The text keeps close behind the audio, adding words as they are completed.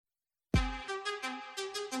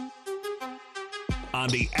on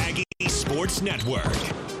the Aggie Sports Network.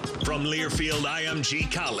 From Learfield IMG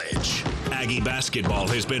College, Aggie basketball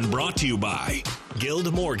has been brought to you by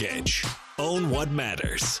Guild Mortgage. Own what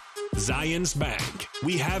matters. Zions Bank.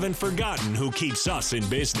 We haven't forgotten who keeps us in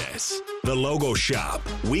business. The Logo Shop.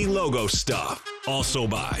 We logo stuff. Also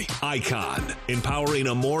by Icon. Empowering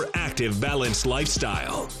a more active, balanced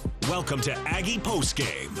lifestyle. Welcome to Aggie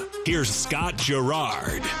Postgame. Here's Scott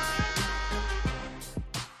Garrard.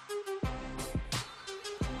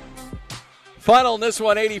 Final in this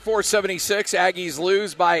one, 84-76. Aggies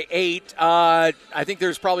lose by 8. I think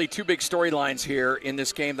there's probably two big storylines here in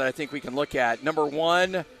this game that I think we can look at. Number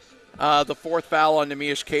one, the fourth foul on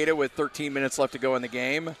Neemias Queta with 13 minutes left to go in the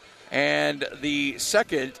game. And the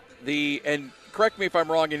second, and correct me if I'm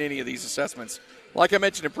wrong in any of these assessments. Like I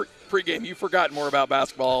mentioned in pregame, you've forgotten more about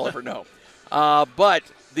basketball, I'll ever know. But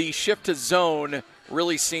the shift to zone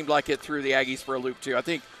really seemed like it threw the Aggies for a loop, too. I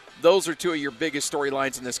think those are two of your biggest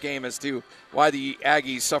storylines in this game as to why the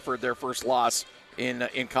Aggies suffered their first loss in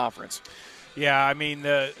conference. Yeah, I mean,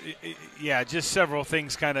 just several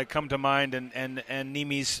things kind of come to mind, and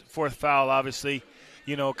Neemi's fourth foul, obviously,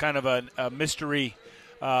 kind of a mystery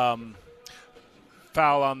foul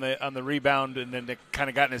on the rebound, and then it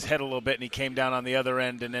kind of got in his head a little bit, and he came down on the other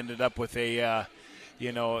end and ended up with they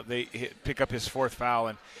pick up his fourth foul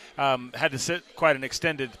and had to sit quite an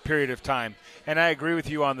extended period of time. And I agree with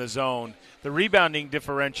you on the zone. The rebounding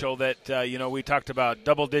differential that, we talked about,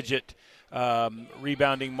 double-digit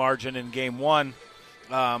rebounding margin in game one.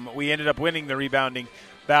 We ended up winning the rebounding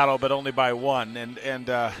battle, but only by 1.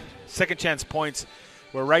 And second chance points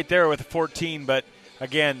were right there with 14, but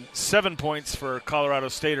again, 7 points for Colorado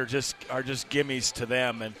State are just gimmies to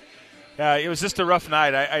them. And it was just a rough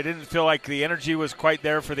night. I didn't feel like the energy was quite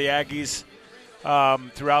there for the Aggies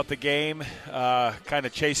throughout the game, kind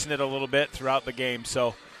of chasing it a little bit throughout the game.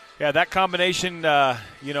 So, yeah, that combination,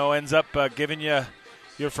 ends up giving you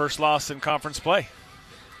your first loss in conference play.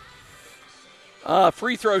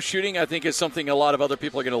 Free throw shooting, I think, is something a lot of other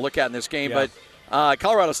people are going to look at in this game. Yeah. But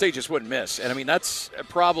Colorado State just wouldn't miss. And, I mean, that's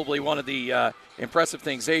probably one of the impressive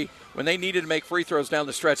things. When they needed to make free throws down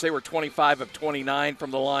the stretch, they were 25 of 29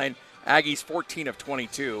 from the line. Aggies 14 of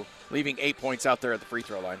 22, leaving 8 points out there at the free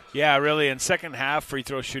throw line. Yeah, really. In second half, free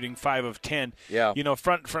throw shooting 5 of 10. Yeah.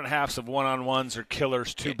 Front halves of one-on-ones are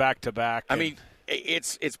killers, 2 back-to-back. I mean,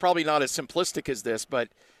 it's probably not as simplistic as this, but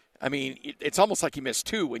I mean, it's almost like you missed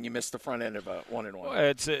 2 when you missed the front end of a one-and-one. Well,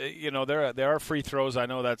 it's there are free throws. I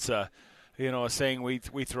know that's a saying we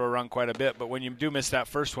throw around quite a bit, but when you do miss that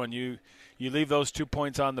first one, you leave those 2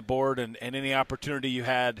 points on the board, and any opportunity you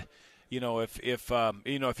had, if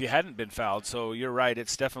you hadn't been fouled. So you're right.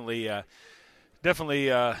 It's definitely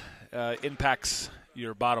impacts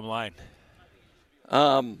your bottom line.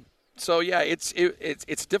 So yeah, it's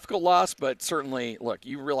a difficult loss, but certainly, look,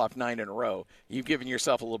 you reel off 9 in a row. You've given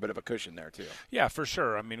yourself a little bit of a cushion there too. Yeah, for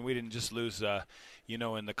sure. I mean, we didn't just lose,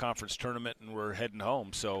 in the conference tournament, and we're heading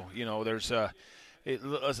home. So there's a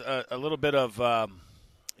little bit of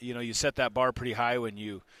you set that bar pretty high when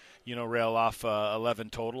you rail off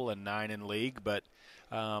 11 total and 9 in league. But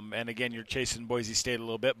and again, you're chasing Boise State a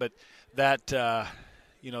little bit, but that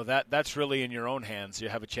that's really in your own hands. You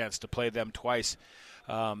have a chance to play them twice.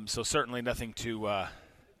 So certainly nothing to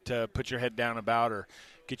put your head down about or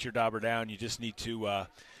get your dauber down. You just need to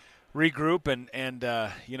regroup and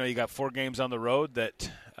you got 4 games on the road that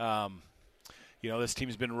this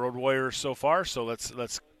team's been road warriors so far. So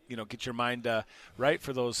let's get your mind right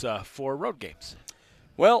for those 4 road games.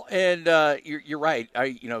 Well, and you're right.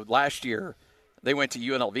 Last year they went to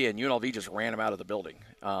UNLV, and UNLV just ran them out of the building.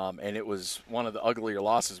 And it was one of the uglier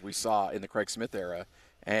losses we saw in the Craig Smith era.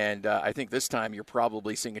 And I think this time you're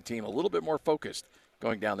probably seeing a team a little bit more focused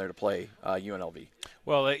going down there to play UNLV.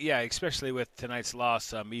 Well, especially with tonight's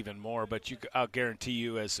loss, even more. But I'll guarantee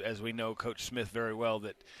you, as we know Coach Smith very well,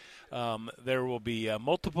 that there will be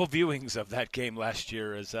multiple viewings of that game last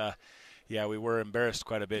year as we were embarrassed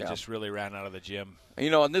quite a bit, just really ran out of the gym.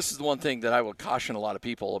 And this is the one thing that I would caution a lot of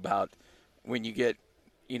people about when you get,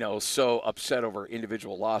 so upset over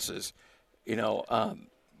individual losses.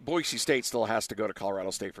 Boise State still has to go to Colorado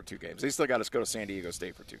State for 2 games. They still got to go to San Diego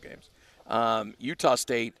State for 2 games. Utah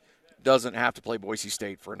State doesn't have to play Boise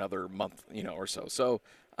State for another month, or so. So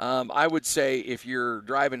I would say if you're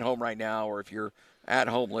driving home right now or if you're at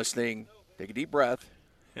home listening, take a deep breath.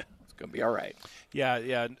 Going to be all right.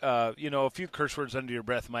 Yeah. A few curse words under your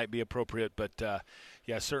breath might be appropriate, but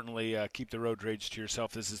certainly keep the road rage to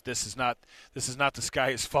yourself. This is not the sky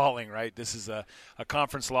is falling, right? This is a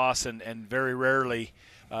conference loss, and very rarely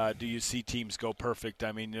do you see teams go perfect.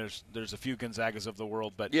 I mean, there's a few Gonzagas of the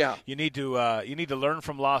world, but you need to learn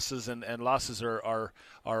from losses, and losses are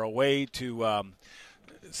a way to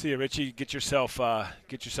see you, Richie, get yourself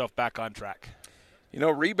back on track.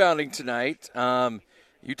 Rebounding tonight.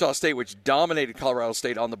 Utah State, which dominated Colorado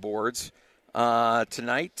State on the boards,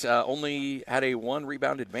 tonight only had a 1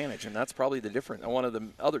 rebound advantage, and that's probably one of the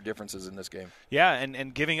other differences in this game. Yeah,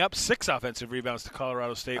 and giving up 6 offensive rebounds to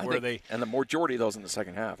Colorado State, and the majority of those in the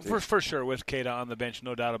second half. For sure, with Keita on the bench,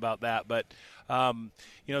 no doubt about that. But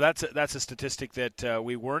that's a statistic that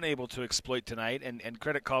we weren't able to exploit tonight, and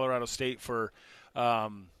credit Colorado State for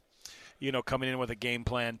coming in with a game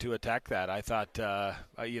plan to attack that. I thought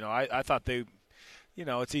I thought they.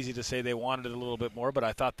 It's easy to say they wanted it a little bit more, but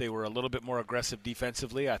I thought they were a little bit more aggressive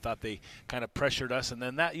defensively. I thought they kind of pressured us, and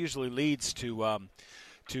then that usually leads to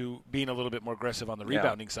being a little bit more aggressive on the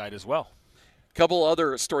rebounding side as well. Couple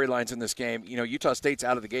other storylines in this game. Utah State's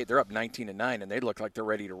out of the gate. They're up 19-9, and they look like they're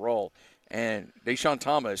ready to roll. And Deshaun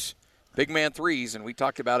Thomas, big man threes, and we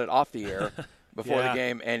talked about it off the air before the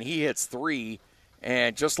game, and he hits 3.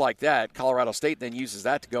 And just like that, Colorado State then uses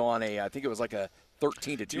that to go on I think it was like a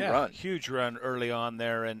 13-2 run. Huge run early on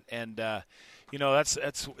there, and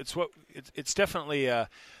it's definitely an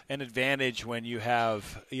advantage when you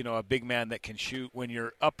have a big man that can shoot when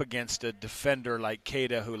you're up against a defender like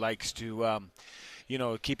Keita who likes to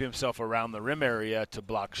keep himself around the rim area to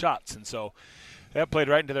block shots, and so that played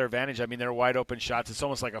right into their advantage. I mean, they're wide open shots. It's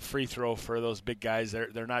almost like a free throw for those big guys.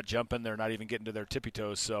 They're not jumping. They're not even getting to their tippy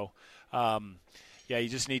toes. So, you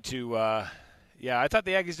just need to. I thought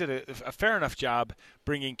the Aggies did a fair enough job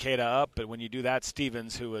bringing Keita up, but when you do that,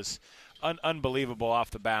 Stevens, who was unbelievable off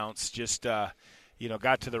the bounce, just got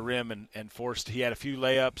to the rim and forced. He had a few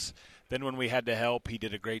layups. Then when we had to help, he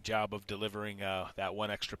did a great job of delivering that one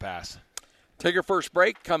extra pass. Take your first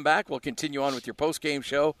break. Come back. We'll continue on with your post-game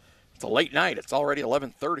show. It's a late night. It's already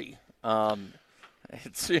 11:30.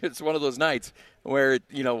 It's one of those nights where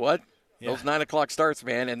those 9 o'clock starts,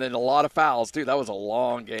 man, and then a lot of fouls too. That was a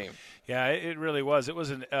long game. Yeah, it really was. It was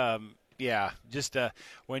when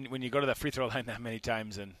you go to that free throw line that many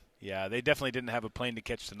times, and they definitely didn't have a plane to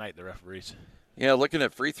catch tonight, the referees. Yeah, looking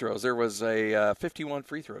at free throws, there was a 51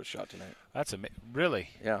 free throws shot tonight. That's really?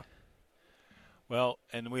 Yeah. Well,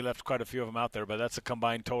 and we left quite a few of them out there, but that's a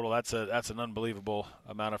combined total. That's an unbelievable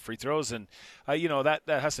amount of free throws, and that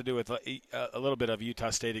has to do with a little bit of Utah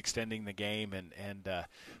State extending the game and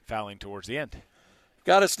fouling towards the end.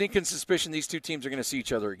 Got a sneaking suspicion these two teams are going to see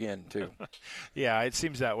each other again too. Yeah, it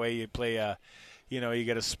seems that way. You play, you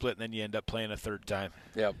get a split, and then you end up playing a third time.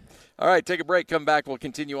 Yeah. All right, take a break. Come back. We'll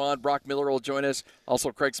continue on. Brock Miller will join us.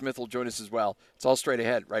 Also, Craig Smith will join us as well. It's all straight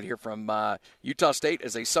ahead right here from Utah State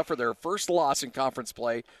as they suffer their first loss in conference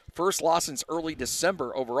play. First loss since early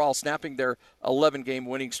December overall, snapping their 11-game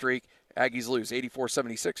winning streak. Aggies lose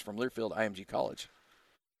 84-76 from Learfield IMG College.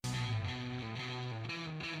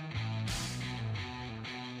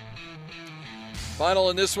 Final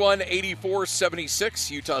in this one,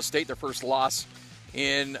 84-76. Utah State, their first loss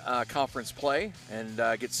in conference play, and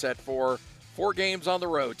get set for 4 games on the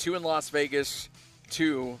road, 2 in Las Vegas,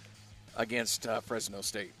 2 against Fresno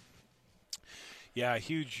State. Yeah,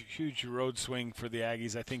 huge road swing for the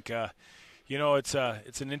Aggies. I think,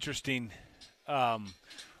 it's an interesting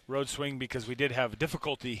road swing because we did have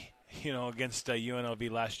difficulty, against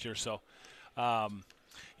UNLV last year. So,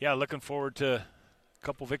 looking forward to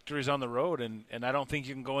couple victories on the road, and I don't think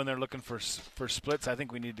you can go in there looking for splits. I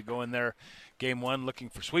think we need to go in there game 1 looking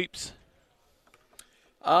for sweeps.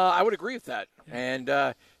 I would agree with that. And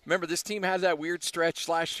remember, this team had that weird stretch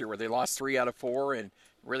last year where they lost 3 out of 4 and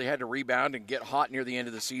really had to rebound and get hot near the end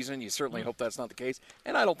of the season. You certainly hope that's not the case,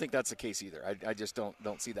 and I don't think that's the case either. I just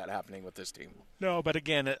don't see that happening with this team. No, but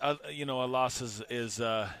again, a loss is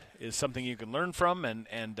something you can learn from,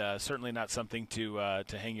 and certainly not something to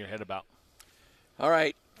hang your head about. All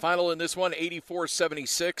right, final in this one,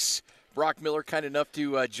 84-76. Brock Miller kind enough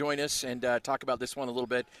to join us and talk about this one a little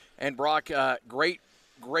bit. And Brock, great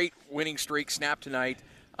winning streak, snap tonight.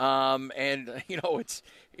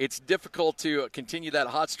 It's difficult to continue that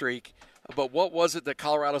hot streak. But what was it that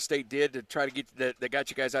Colorado State did to try to get that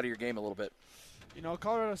got you guys out of your game a little bit?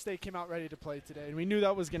 Colorado State came out ready to play today, and we knew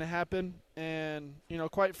that was going to happen. And,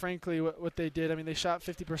 quite frankly, what they did, they shot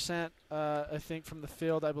 50%, I think, from the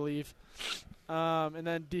field, I believe. And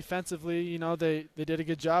then defensively, they did a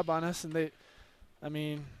good job on us. And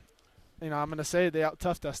I'm going to say they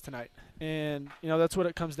out-toughed us tonight. And, that's what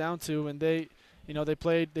it comes down to. And they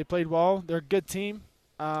played well. They're a good team.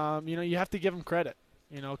 You have to give them credit.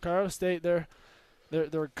 Colorado State, they're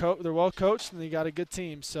well coached and they got a good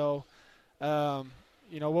team. So,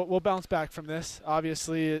 we'll bounce back from this.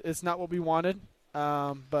 Obviously, it's not what we wanted,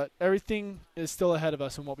 but everything is still ahead of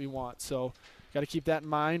us in what we want. So, got to keep that in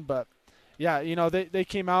mind. But yeah, they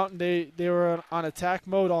came out and they were on attack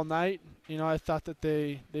mode all night. I thought that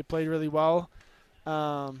they played really well,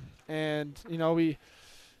 and we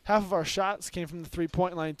half of our shots came from the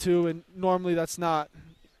 3-point line too, and normally that's not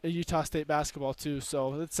a Utah State basketball too.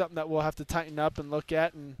 So it's something that we'll have to tighten up and look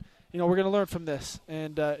at, and we're going to learn from this,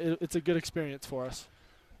 and it's a good experience for us.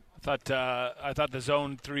 I thought the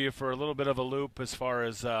zone threw you for a little bit of a loop as far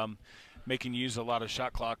as making you use a lot of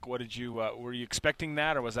shot clock. What did you were you expecting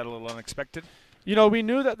that, or was that a little unexpected? We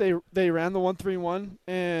knew that they ran the 1-3-1,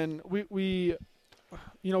 and we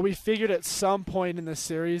figured at some point in this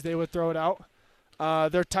series they would throw it out.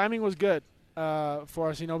 Their timing was good for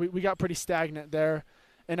us. We got pretty stagnant there.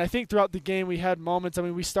 And I think throughout the game we had moments. I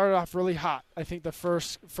mean, we started off really hot, I think, the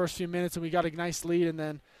first few minutes, and we got a nice lead. And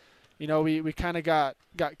then, we kind of got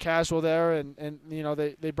casual there, and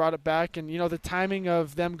they brought it back. And, the timing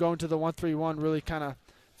of them going to the 1-3-1 really kind of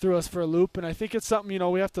threw us for a loop. And I think it's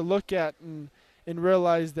something, we have to look at and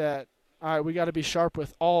realize that, all right, we got to be sharp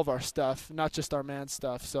with all of our stuff, not just our man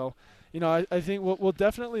stuff. So, I think we'll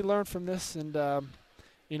definitely learn from this. And,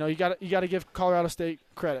 you got to give Colorado State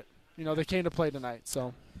credit. They came to play tonight.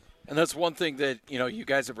 So, and that's one thing that you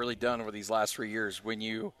guys have really done over these last 3 years. When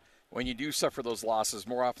you do suffer those losses,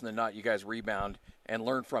 more often than not, you guys rebound and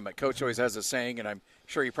learn from it. Coach always has a saying, and I'm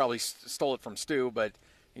sure you probably stole it from Stu, but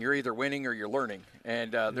you're either winning or you're learning,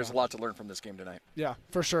 and there's a lot to learn from this game tonight. Yeah,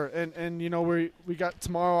 for sure. And we got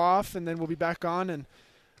tomorrow off, and then we'll be back on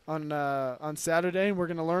Saturday, and we're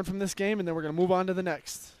going to learn from this game, and then we're going to move on to the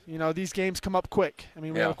next. These games come up quick. I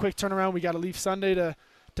mean, we have a quick turnaround. We got to leave Sunday to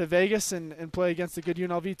Vegas and play against a good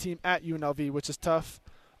UNLV team at UNLV, which is tough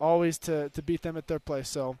always to beat them at their place.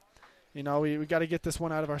 So, we got to get this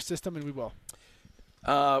one out of our system, and we will.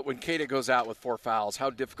 When Keita goes out with 4 fouls, how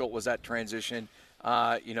difficult was that transition?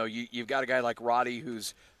 You've got a guy like Roddy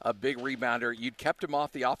who's a big rebounder. You'd kept him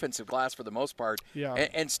off the offensive glass for the most part. Yeah.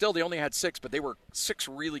 And still they only had 6, but they were 6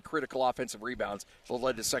 really critical offensive rebounds that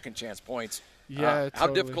led to second chance points. Yeah, How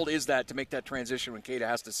difficult is that to make that transition when Keita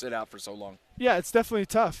has to sit out for so long? Yeah, it's definitely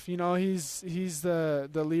tough. He's the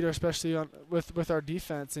leader, especially with our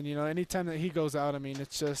defense. And, anytime that he goes out, I mean,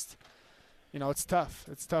 it's just – it's tough.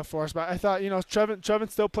 It's tough for us. But I thought, Trevin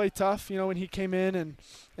still played tough, when he came in.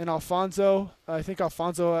 And Alfonso, I think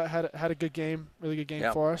Alfonso had a good game, really good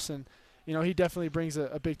game for us. And, he definitely brings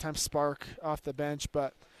a big-time spark off the bench.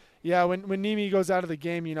 But, yeah, when Nimi goes out of the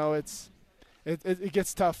game, it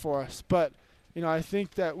gets tough for us. But, I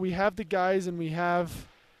think that we have the guys and we have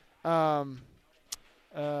the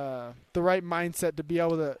right mindset to be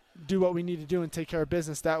able to do what we need to do and take care of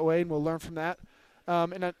business that way, and we'll learn from that.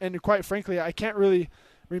 And quite frankly, I can't really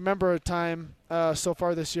remember a time so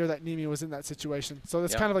far this year that Nimi was in that situation. So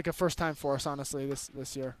that's kind of like a first time for us, honestly,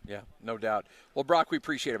 this year. Yeah, no doubt. Well, Brock, we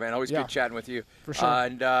appreciate it, man. Always good chatting with you. For sure.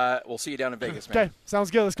 And we'll see you down in Vegas, man. Okay,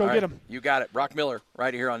 sounds good. Let's go get him. You got it. Brock Miller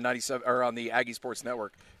right here on 97 or on the Aggie Sports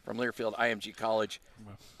Network from Learfield IMG College.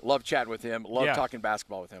 Love chatting with him. Love talking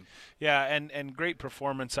basketball with him. Yeah, and great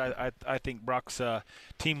performance. I think Brock's a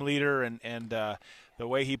team leader, and the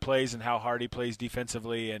way he plays and how hard he plays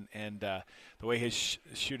defensively, and the way his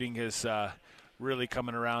shooting is really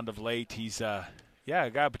coming around of late. He's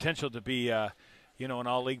got potential to be an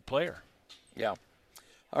all-league player. Yeah.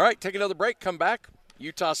 All right, take another break. Come back.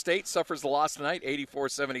 Utah State suffers the loss tonight,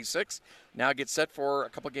 84-76. Now gets set for a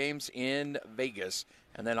couple games in Vegas,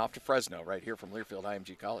 and then off to Fresno right here from Learfield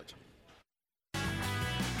IMG College.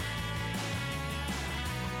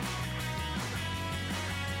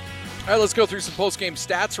 All right, let's go through some post-game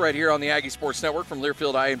stats right here on the Aggie Sports Network from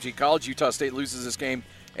Learfield IMG College. Utah State loses this game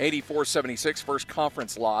 84-76, first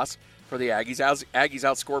conference loss for the Aggies. Aggies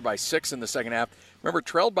outscored by 6 in the second half. Remember,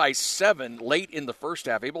 trailed by 7 late in the first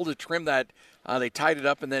half, able to trim that. They tied it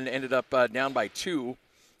up and then ended up down by 2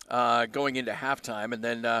 going into halftime, and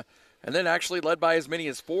then actually led by as many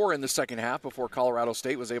as 4 in the second half before Colorado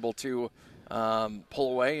State was able to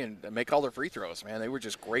pull away and make all their free throws. Man, they were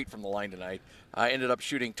just great from the line tonight. Ended up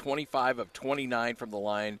shooting 25 of 29 from the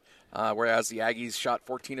line, whereas the Aggies shot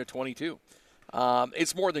 14 of 22.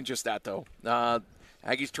 It's more than just that, though.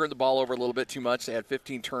 Aggies turned the ball over a little bit too much. They had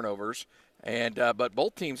 15 turnovers. But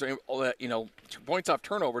both teams, points off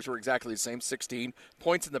turnovers were exactly the same, 16.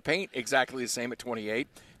 Points in the paint, exactly the same at 28.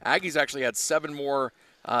 Aggies actually had 7 more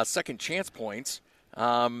second chance points.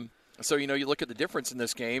 So, you look at the difference in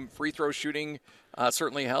this game. Free throw shooting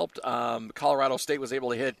certainly helped. Colorado State was able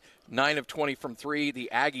to hit 9 of 20 from 3. The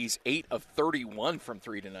Aggies, 8 of 31 from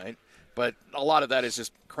 3 tonight. But a lot of that is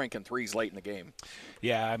just cranking threes late in the game.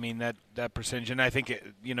 Yeah, I mean, that percentage. And I think,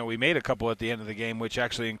 we made a couple at the end of the game, which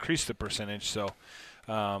actually increased the percentage. So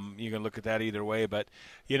you can look at that either way. But,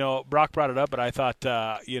 Brock brought it up, but I thought,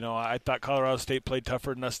 I thought Colorado State played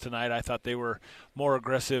tougher than us tonight. I thought they were more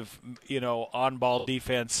aggressive, on-ball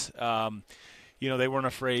defense. They weren't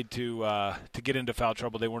afraid to get into foul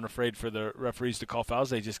trouble. They weren't afraid for the referees to call fouls.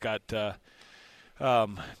 They just got kind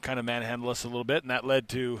of manhandle us a little bit, and that led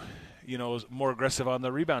to, more aggressive on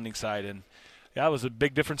the rebounding side. And, yeah, it was a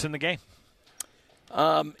big difference in the game.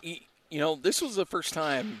 This was the first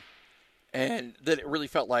time and that it really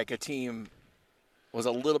felt like a team was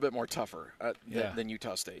a little bit more tougher than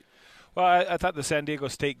Utah State. Well, I thought the San Diego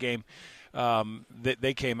State game,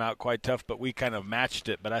 they came out quite tough, but we kind of matched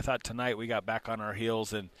it. But I thought tonight we got back on our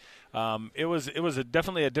heels, and it was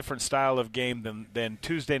definitely a different style of game than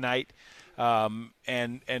Tuesday night.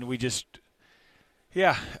 And we just,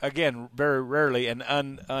 again, very rarely and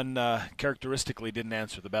uncharacteristically didn't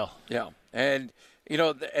answer the bell. Yeah, and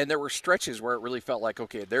and there were stretches where it really felt like,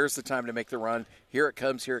 okay, there's the time to make the run. Here it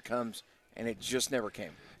comes, and it just never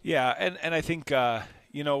came. Yeah, and I think the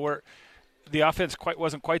offense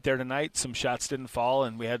wasn't quite there tonight. Some shots didn't fall,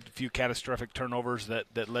 and we had a few catastrophic turnovers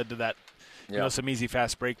that led to that. Some easy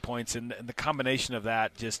fast break points, and the combination of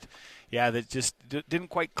that that just didn't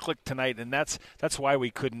quite click tonight, and that's why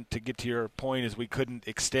we couldn't. To get to your point, is we couldn't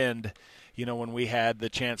extend. When we had the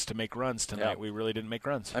chance to make runs tonight, we really didn't make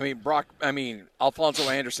runs. Alfonso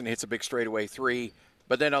Anderson hits a big straightaway 3,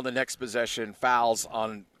 but then on the next possession, fouls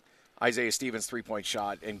on Isaiah Stevens' 3-point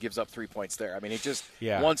shot and gives up 3 points there. It just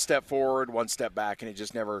one step forward, one step back, and it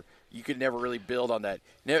just never. You could never really build on that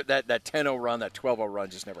 10-0 run, that 12-0 run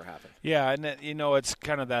just never happened. Yeah, and it's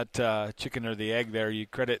kind of that chicken or the egg there. You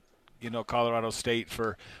credit Colorado State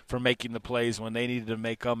for making the plays when they needed to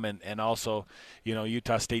make them, and also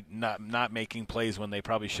Utah State not making plays when they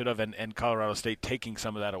probably should have, and Colorado State taking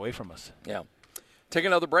some of that away from us. Yeah. Take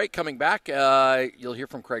another break. Coming back, you'll hear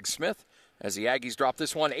from Craig Smith as the Aggies drop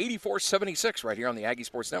this one 84-76 right here on the Aggie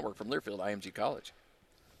Sports Network from Learfield IMG College.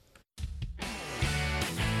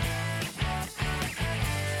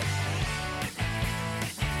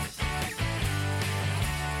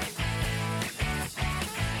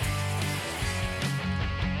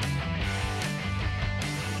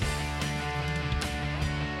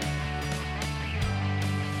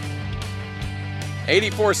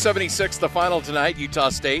 (84-76) the final tonight. Utah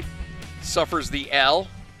State suffers the L.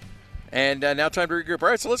 And now time to regroup. All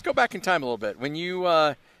right, so let's go back in time a little bit. When you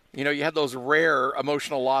had those rare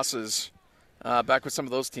emotional losses back with some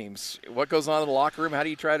of those teams, what goes on in the locker room? How do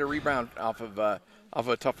you try to rebound off of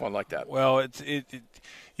a tough one like that? Well,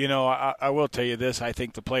 I will tell you this. I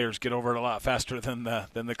think the players get over it a lot faster than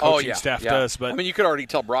the coaching staff does. But you could already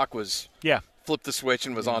tell Brock was flipped the switch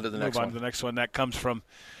and was on to the next one. Move on to the next one. That comes from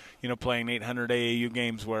playing 800 AAU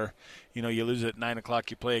games where, you lose at 9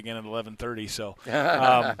 o'clock, you play again at 11:30. So,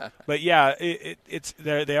 but yeah, it's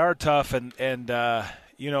they are tough, and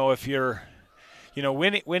if you're,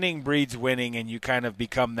 winning breeds winning, and you kind of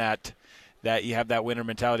become that you have that winner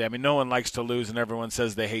mentality. No one likes to lose, and everyone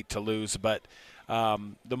says they hate to lose, but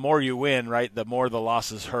the more you win, right, the more the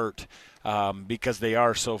losses hurt, because they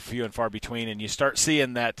are so few and far between, and you start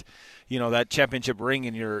seeing that. That championship ring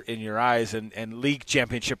in your eyes, and league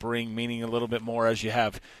championship ring meaning a little bit more as you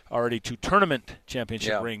have already 2 tournament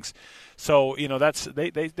championship rings. So that's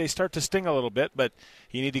they start to sting a little bit, but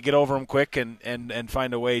you need to get over them quick and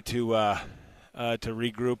find a way to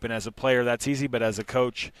regroup. And as a player, that's easy, but as a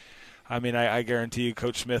coach, I guarantee you,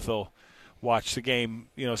 Coach Smith will watch the game,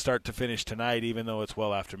 start to finish tonight, even though it's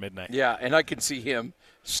well after midnight. Yeah, and I can see him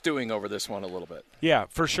stewing over this one a little bit. Yeah,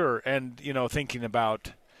 for sure, and thinking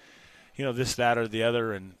about. This, that, or the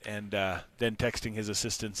other, and then texting his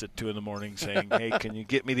assistants at 2 a.m. saying, "Hey, can you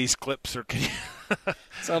get me these clips?" Or can you?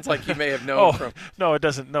 Sounds like you may have known from. No, it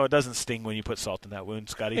doesn't. No, it doesn't sting when you put salt in that wound,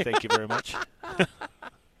 Scotty. Thank you very much.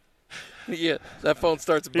 Yeah, that phone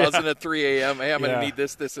starts buzzing at 3 a.m. Hey, I'm going to need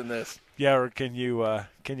this, this, and this. Yeah, or can you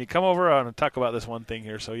come over and talk about this one thing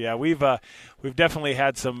here? So yeah, we've definitely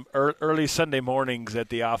had some early Sunday mornings at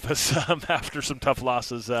the office after some tough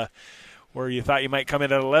losses. Where you thought you might come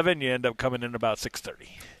in at 11, you end up coming in about 6:30.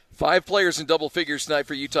 5 players in double figures tonight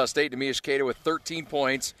for Utah State. Neemias Queta with 13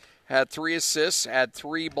 points, had 3 assists, had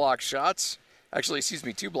 3 block shots. Actually,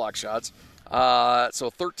 2 block shots. So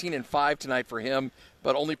 13 and 5 tonight for him,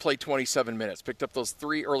 but only played 27 minutes. Picked up those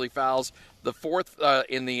 3 early fouls. The 4th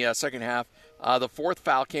in the second half The fourth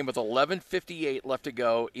foul came with 11:58 left to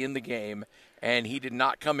go in the game, and he did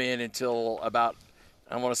not come in until about,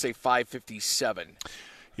 I want to say, 5:57.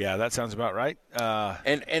 Yeah, that sounds about right.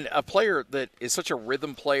 And a player that is such a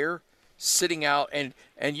rhythm player, sitting out,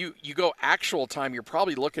 and you go actual time, you're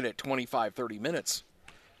probably looking at 25, 30 minutes.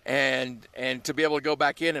 And to be able to go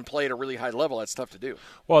back in and play at a really high level, that's tough to do.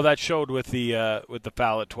 Well, that showed with the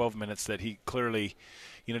foul at 12 minutes that he clearly,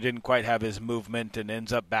 didn't quite have his movement and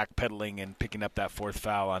ends up backpedaling and picking up that fourth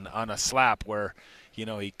foul on a slap where,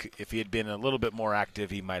 if he had been a little bit more active,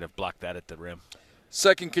 he might have blocked that at the rim.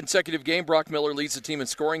 Second consecutive game, Brock Miller leads the team in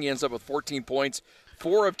scoring. He ends up with 14 points,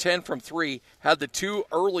 4 of 10 from 3, had the 2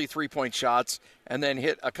 early three-point shots, and then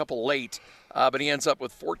hit a couple late. But he ends up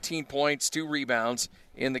with 14 points, 2 rebounds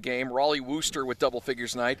in the game. Raleigh Wooster with double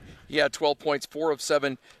figures tonight. He had 12 points, 4 of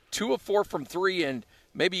 7, 2 of 4 from 3, and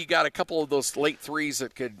maybe you got a couple of those late threes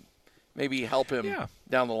that could maybe help him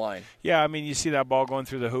down the line. Yeah, I mean, you see that ball going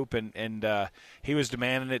through the hoop, and he was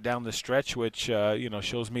demanding it down the stretch, which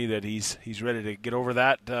shows me that he's ready to get over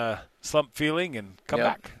that slump feeling and come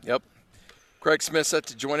back. Yep. Craig Smith set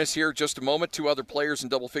to join us here in just a moment. 2 other players in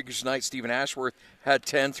double figures tonight. Stephen Ashworth had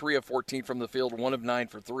 10, 3 of 14 from the field, 1 of 9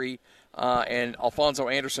 for 3. And Alfonso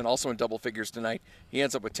Anderson also in double figures tonight. He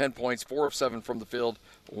ends up with 10 points, 4 of 7 from the field,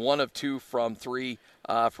 1 of 2 from 3.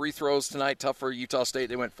 Free throws tonight, tough for Utah State.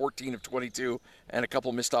 They went 14 of 22 and a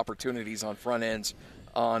couple missed opportunities on front ends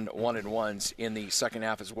on 1-and-1s in the second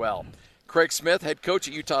half as well. Craig Smith, head coach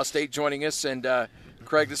at Utah State, joining us. And,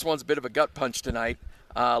 Craig, this one's a bit of a gut punch tonight.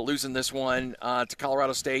 Losing this one to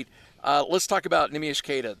Colorado State. Let's talk about Neemias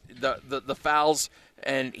Queta, the fouls,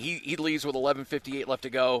 and he leaves with 11:58 left to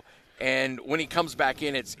go. And when he comes back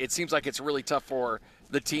in, it seems like it's really tough for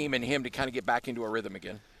the team and him to kind of get back into a rhythm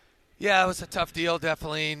again. Yeah, it was a tough deal,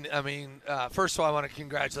 definitely. I mean, first of all, I want to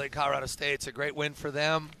congratulate Colorado State. It's a great win for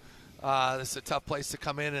them. This is a tough place to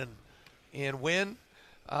come in and win,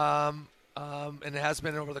 and it has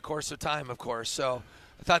been over the course of time, of course. So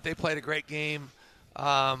I thought they played a great game.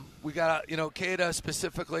 We got, Queta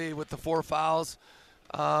specifically with the 4 fouls.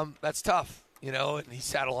 That's tough, and he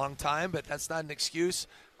sat a long time, but that's not an excuse.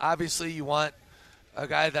 Obviously, you want a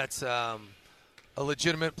guy that's a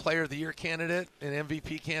legitimate player of the year candidate, an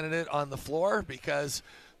MVP candidate on the floor because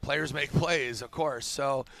players make plays, of course.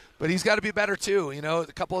 So, but he's got to be better too.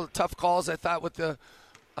 A couple of tough calls I thought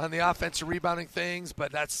on the offensive rebounding things,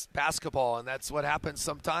 but that's basketball and that's what happens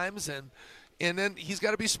sometimes. And then he's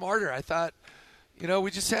got to be smarter. I thought,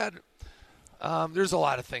 we just had there's a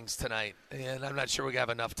lot of things tonight, and I'm not sure we have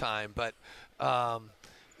enough time, but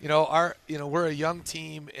we're a young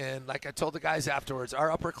team, and like I told the guys afterwards, our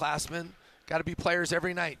upperclassmen got to be players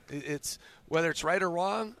every night. It's whether it's right or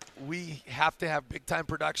wrong, we have to have big time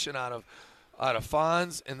production out of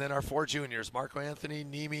Fonz, and then our 4 juniors, Marco Anthony,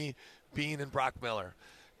 Nimi, Bean, and Brock Miller.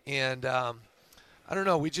 And I don't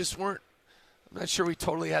know, we just weren't. I'm not sure we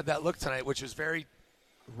totally had that look tonight, which was very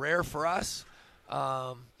rare for us.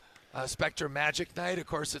 Spectre Magic night, of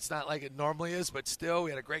course, it's not like it normally is, but still, we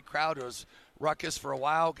had a great crowd. It was ruckus for a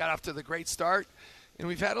while, got off to the great start, and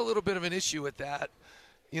we've had a little bit of an issue with that.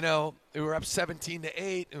 We were up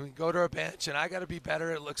 17-8, and we go to our bench, and I got to be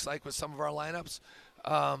better, it looks like, with some of our lineups,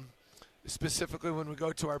 specifically when we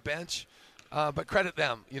go to our bench. But credit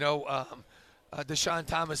them. Deshaun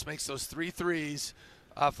Thomas makes those 3 threes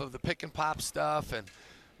off of the pick and pop stuff, and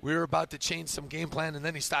we were about to change some game plan, and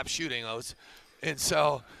then he stopped shooting those. And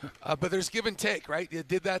so, but there's give and take, right? You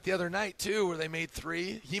did that the other night, too, where they made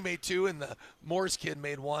 3. He made 2, and the Moore's kid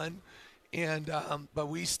made 1. And but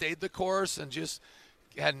we stayed the course and just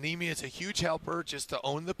had Nimi as a huge helper just to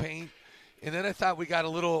own the paint. And then I thought we got a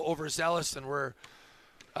little overzealous, and we're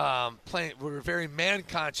very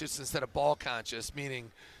man-conscious instead of ball-conscious, meaning,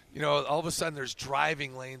 all of a sudden there's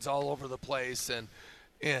driving lanes all over the place, and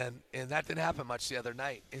that didn't happen much the other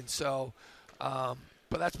night. And so,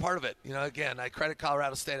 but that's part of it. Again, I credit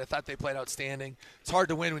Colorado State. I thought they played outstanding. It's hard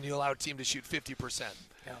to win when you allow a team to shoot 50%.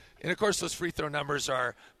 Yeah. And, of course, those free throw numbers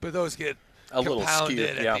but those get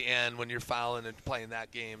compounded at the end when you're fouling and playing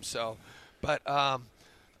that game. So, but,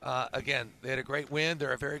 again, they had a great win.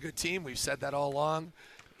 They're a very good team. We've said that all along,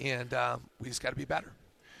 and we just got to be better.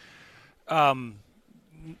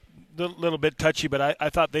 Little bit touchy, but I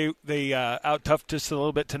thought they out-toughed us a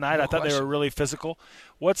little bit tonight. No I thought question. they were really physical.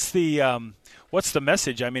 What's the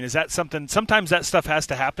message? I mean, is that something? Sometimes that stuff has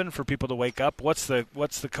to happen for people to wake up. What's the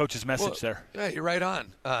coach's message there? Yeah, you're right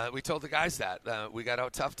on. We told the guys that we got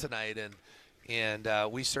out-toughed tonight,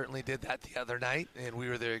 and we certainly did that the other night, and we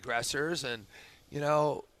were the aggressors. And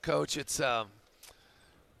Coach, it's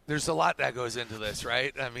there's a lot that goes into this,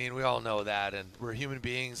 right? I mean, we all know that, and we're human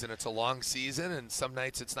beings, and it's a long season, and some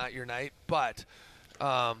nights it's not your night. But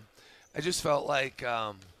I just felt like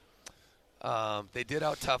they did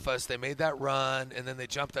out-tough us. They made that run, and then they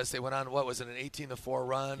jumped us. They went on, what was it, an 18-4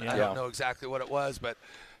 run? Yeah. I don't know exactly what it was, but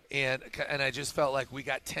and I just felt like we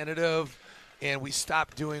got tentative, and we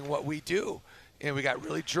stopped doing what we do. And we got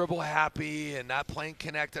really dribble happy and not playing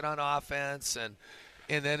connected on offense, and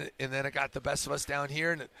then it got the best of us down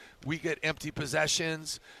here, and we get empty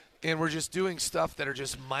possessions, and we're just doing stuff that are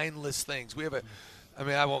just mindless things. We have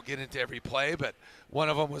I won't get into every play, but one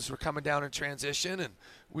of them was we're coming down in transition, and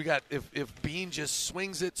we got if Bean just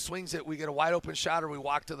swings it, we get a wide open shot, or we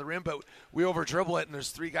walk to the rim, but we over dribble it, and there's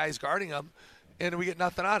 3 guys guarding them. And we get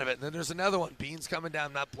nothing out of it. And then there's another one. Bean's coming down.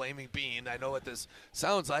 I'm not blaming Bean. I know what this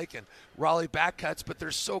sounds like. And Raleigh back cuts, but they're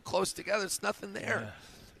so close together. It's nothing there.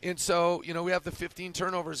 Yeah. And so, we have the 15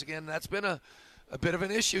 turnovers again. That's been a bit of an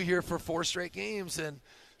issue here for 4 straight games. And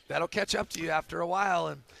that'll catch up to you after a while.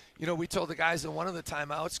 And, we told the guys in one of the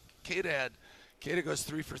timeouts, Kata goes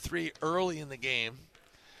 3 for 3 early in the game.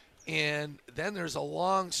 And then there's a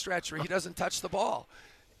long stretch where he doesn't touch the ball.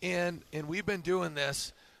 And we've been doing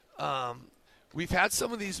this. We've had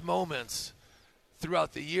some of these moments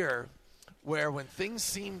throughout the year where when things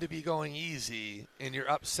seem to be going easy and you're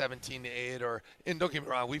up 17-8, and don't get me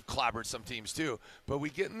wrong, we've clobbered some teams too, but we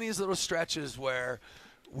get in these little stretches where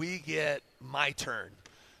we get my turn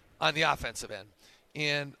on the offensive end.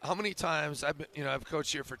 And how many times I've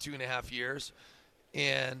coached here for 2.5 years,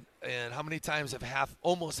 and how many times have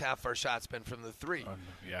almost half our shots been from the 3?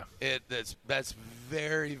 Yeah, that's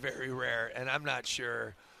very, very rare, and I'm not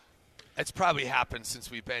sure. It's probably happened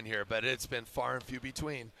since we've been here, but it's been far and few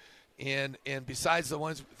between. And besides the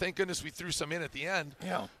ones, thank goodness we threw some in at the end.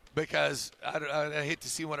 Yeah. Because I hate to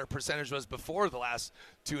see what our percentage was before the last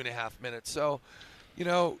 2.5 minutes. So,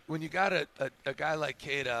 when you got a guy like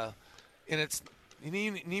Kata, and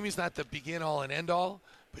Nimi's not the begin all and end all,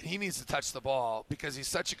 but he needs to touch the ball because he's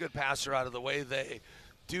such a good passer out of the way they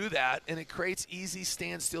do that, and it creates easy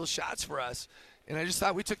standstill shots for us. And I just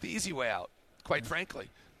thought we took the easy way out, quite frankly,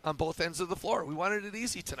 on both ends of the floor. We wanted it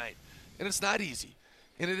easy tonight, and it's not easy.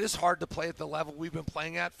 And it is hard to play at the level we've been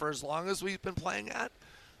playing at for as long as we've been playing at.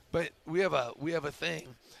 But we have a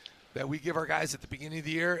thing that we give our guys at the beginning of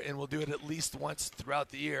the year, and we'll do it at least once throughout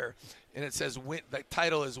the year. And it says, the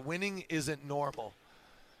title is Winning Isn't Normal.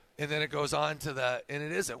 And then it goes on to and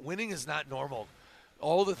it isn't. Winning is not normal.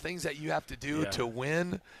 All the things that you have to do to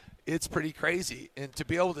win, it's pretty crazy. And to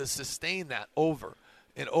be able to sustain that over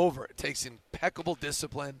and over, it takes impeccable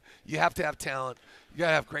discipline. You have to have talent. You got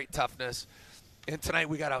to have great toughness. And tonight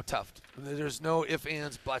we got out-toughed. There's no ifs,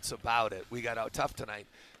 ands, buts about it. We got out-toughed tonight.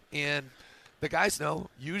 And the guys know,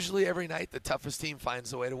 usually every night the toughest team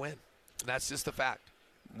finds a way to win. And that's just a fact.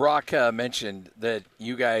 Brock mentioned that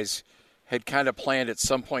you guys had kind of planned at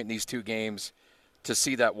some point in these 2 games to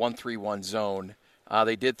see that 1-3-1 zone.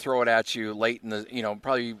 They did throw it at you late in the,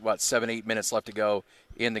 probably, 7-8 minutes left to go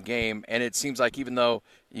in the game. And it seems like even though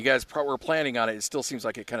you guys were planning on it, it still seems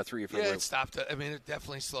like it kind of threw you for a loop. Yeah, it stopped. I mean, it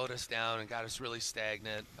definitely slowed us down and got us really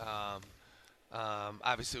stagnant.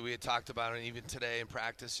 Obviously, we had talked about it even today in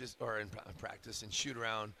practice, in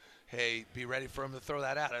shoot-around. Hey, be ready for them to throw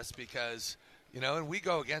that at us because, and we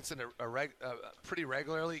go against it pretty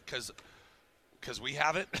regularly because we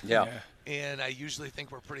have it. Yeah. And I usually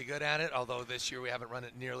think we're pretty good at it, although this year we haven't run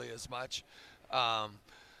it nearly as much. And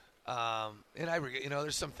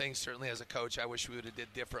there's some things certainly as a coach I wish we would have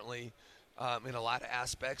did differently in a lot of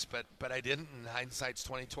aspects, but I didn't. And hindsight's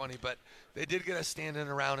 20/20. But they did get us standing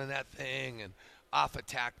around in that thing and off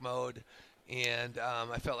attack mode, and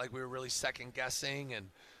I felt like we were really second guessing and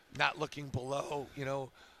not looking below.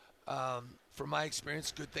 From my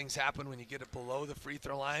experience, good things happen when you get it below the free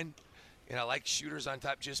throw line. And I like shooters on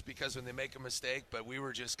top just because when they make a mistake, but we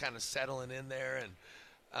were just kind of settling in there.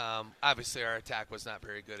 And obviously our attack was not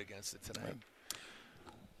very good against it tonight.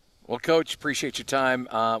 Well, Coach, appreciate your time.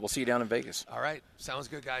 We'll see you down in Vegas. All right. Sounds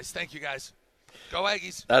good, guys. Thank you, guys. Go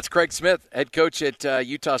Aggies. That's Craig Smith, head coach at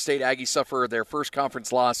Utah State. Aggies suffer their first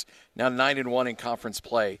conference loss, now 9-1 in conference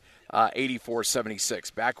play,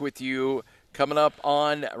 84-76. Back with you coming up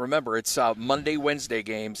on, remember, it's Monday, Wednesday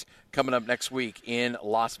games coming up next week in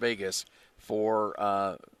Las Vegas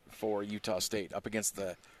for Utah State up against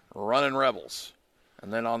the Runnin' Rebels,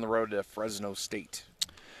 and then on the road to Fresno State.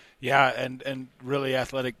 Yeah, and really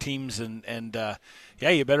athletic teams, and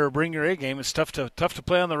you better bring your A game. It's tough to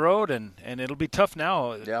play on the road, and it'll be tough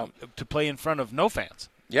now to play in front of no fans.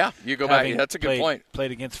 Yeah, you go back. That's a good point.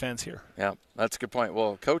 Played against fans here. Yeah, that's a good point.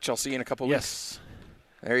 Well, Coach, I'll see you in a couple of weeks.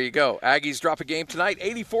 Yes. There you go. Aggies drop a game tonight,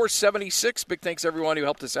 84-76. Big thanks to everyone who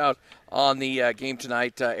helped us out on the game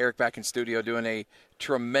tonight. Eric back in studio doing a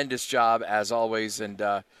tremendous job, as always, and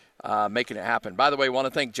making it happen. By the way, I want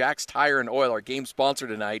to thank Jack's Tire and Oil, our game sponsor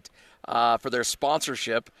tonight, for their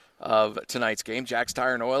sponsorship of tonight's game. Jack's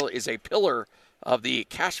Tire and Oil is a pillar of the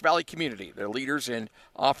Cache Valley community. They're leaders in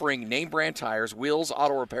offering name brand tires, wheels,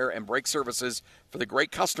 auto repair, and brake services for the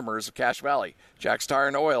great customers of Cache Valley. Jack's Tire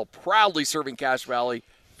and Oil, proudly serving Cache Valley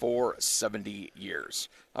for 70 years.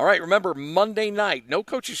 All right, remember, Monday night, no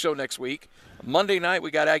coaches show next week. Monday night, we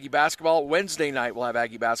got Aggie basketball. Wednesday night, we'll have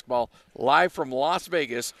Aggie basketball live from Las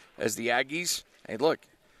Vegas as the Aggies, hey, look,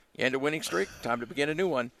 you end a winning streak, time to begin a new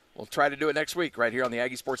one. We'll try to do it next week right here on the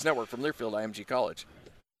Aggie Sports Network from Learfield IMG College.